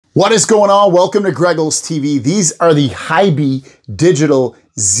What is going on? Welcome to Greggles TV. These are the HiBy digital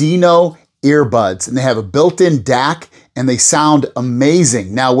XENO earbuds, and they have a built-in DAC and they sound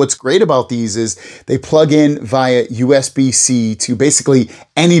amazing. Now, what's great about these is they plug in via USB-C to basically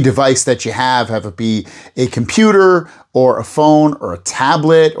any device that you have it be a computer or a phone or a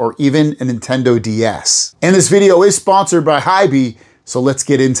tablet or even a Nintendo DS. And this video is sponsored by HiBy, so let's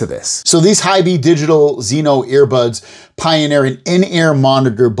get into this. So these HiBy digital XENO earbuds pioneer an in-ear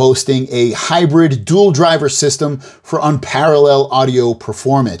monitor boasting a hybrid dual driver system for unparalleled audio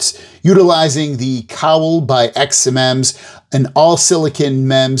performance. Utilizing the Cowl by XMM's, an all-silicon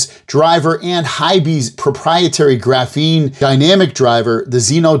MEMS driver, and HiBy's proprietary graphene dynamic driver, the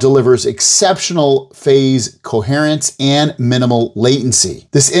XENO delivers exceptional phase coherence and minimal latency.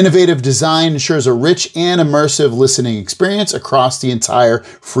 This innovative design ensures a rich and immersive listening experience across the entire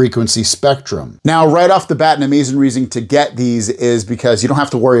frequency spectrum. Now, right off the bat, an amazing reason to get these is because you don't have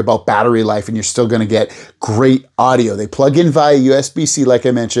to worry about battery life and you're still gonna get great audio. They plug in via USB-C, like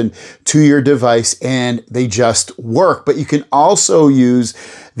I mentioned, to your device and they just work. But you can also use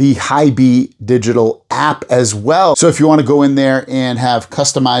the HiBy digital app as well. So if you want to go in there and have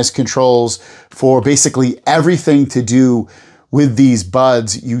customized controls for basically everything to do with these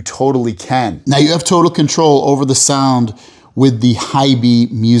buds, you totally can. Now you have total control over the sound with the HiBy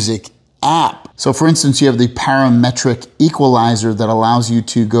Music app. So for instance, you have the parametric equalizer that allows you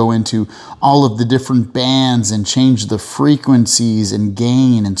to go into all of the different bands and change the frequencies and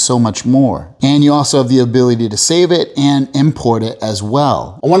gain and so much more. And you also have the ability to save it and import it as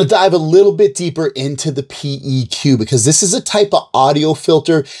well. I want to dive a little bit deeper into the PEQ because this is a type of audio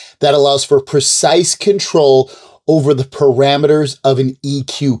filter that allows for precise control over the parameters of an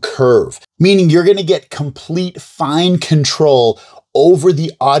EQ curve, meaning you're going to get complete fine control over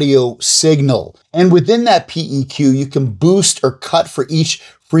the audio signal. And within that PEQ, you can boost or cut for each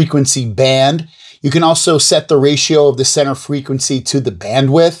frequency band. You can also set the ratio of the center frequency to the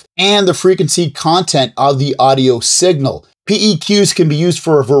bandwidth and the frequency content of the audio signal. PEQs can be used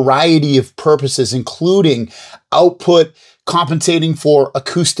for a variety of purposes, including output, compensating for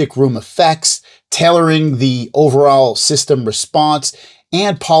acoustic room effects, tailoring the overall system response,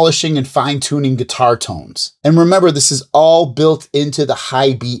 and polishing and fine-tuning guitar tones. And remember, this is all built into the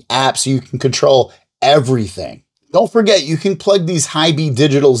HiBy app, so you can control everything. Don't forget, you can plug these HiBy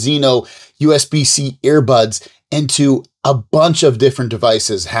digital XENO USB-C earbuds into a bunch of different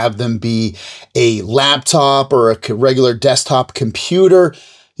devices. Have them be a laptop or a regular desktop computer.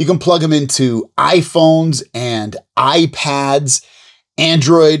 You can plug them into iPhones and iPads,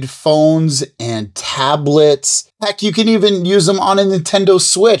 Android phones and tablets. Heck, you can even use them on a Nintendo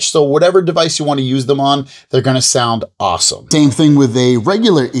Switch. So whatever device you want to use them on, they're going to sound awesome. Same thing with a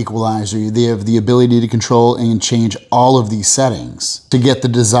regular equalizer. They have the ability to control and change all of these settings to get the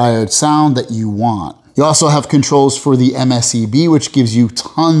desired sound that you want. You also have controls for the MSEB, which gives you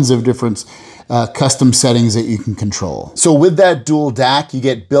tons of different custom settings that you can control. So with that dual DAC, you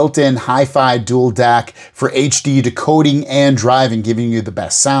get built-in hi-fi dual DAC for HD decoding and driving, giving you the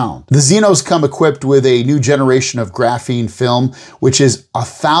best sound. The XENOs come equipped with a new generation of graphene film, which is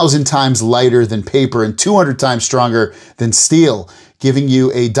 1,000 times lighter than paper and 200 times stronger than steel, giving you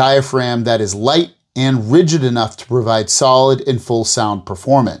a diaphragm that is light and rigid enough to provide solid and full sound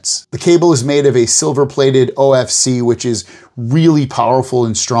performance. The cable is made of a silver-plated OFC, which is really powerful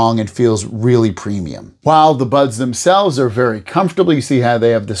and strong and feels really premium. While the buds themselves are very comfortable, you see how they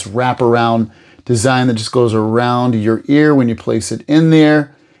have this wraparound design that just goes around your ear when you place it in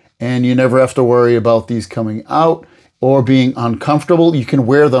there, and you never have to worry about these coming out or being uncomfortable. You can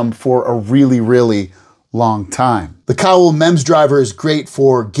wear them for a really long time. The Cowl MEMS driver is great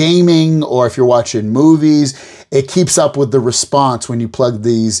for gaming or if you're watching movies. It keeps up with the response when you plug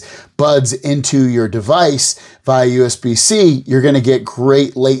these buds into your device via USB-C. You're going to get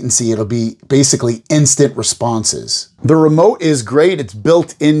great latency. It'll be basically instant responses. The remote is great. It's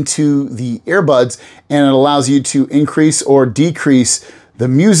built into the earbuds and it allows you to increase or decrease the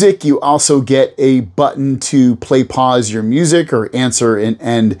music. You also get a button to play pause your music or answer and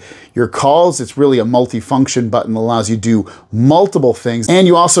end your calls. It's really a multi-function button that allows you to do multiple things. And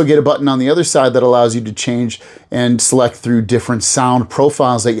you also get a button on the other side that allows you to change and select through different sound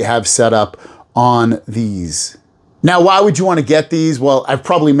profiles that you have set up on these. Now, why would you want to get these? Well, I've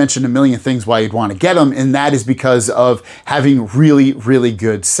probably mentioned a million things why you'd want to get them, and that is because of having really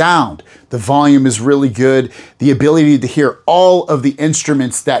good sound. The volume is really good. The ability to hear all of the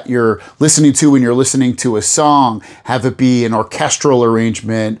instruments that you're listening to when you're listening to a song, have it be an orchestral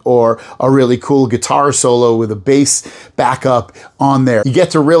arrangement or a really cool guitar solo with a bass backup on there. You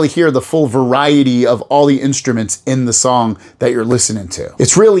get to really hear the full variety of all the instruments in the song that you're listening to.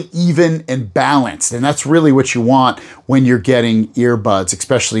 It's really even and balanced, and that's really what you want when you're getting earbuds,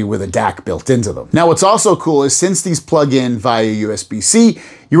 especially with a DAC built into them. Now, what's also cool is since these plug in via USB-C,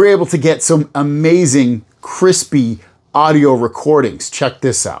 you're able to get some amazing, crispy audio recordings. Check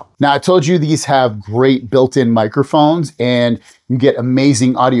this out. Now, I told you these have great built-in microphones and you get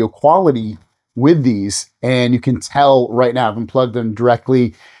amazing audio quality with these, and you can tell right now I've unplugged them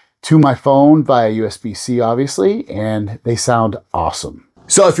directly to my phone via USB-C, obviously, and they sound awesome.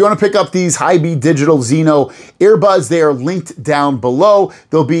 So if you want to pick up these HiBy Digital XENO earbuds, they are linked down below.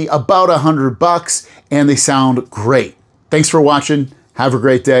 They'll be about $100 and they sound great. Thanks for watching. Have a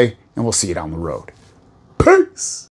great day, and we'll see you down the road. Peace.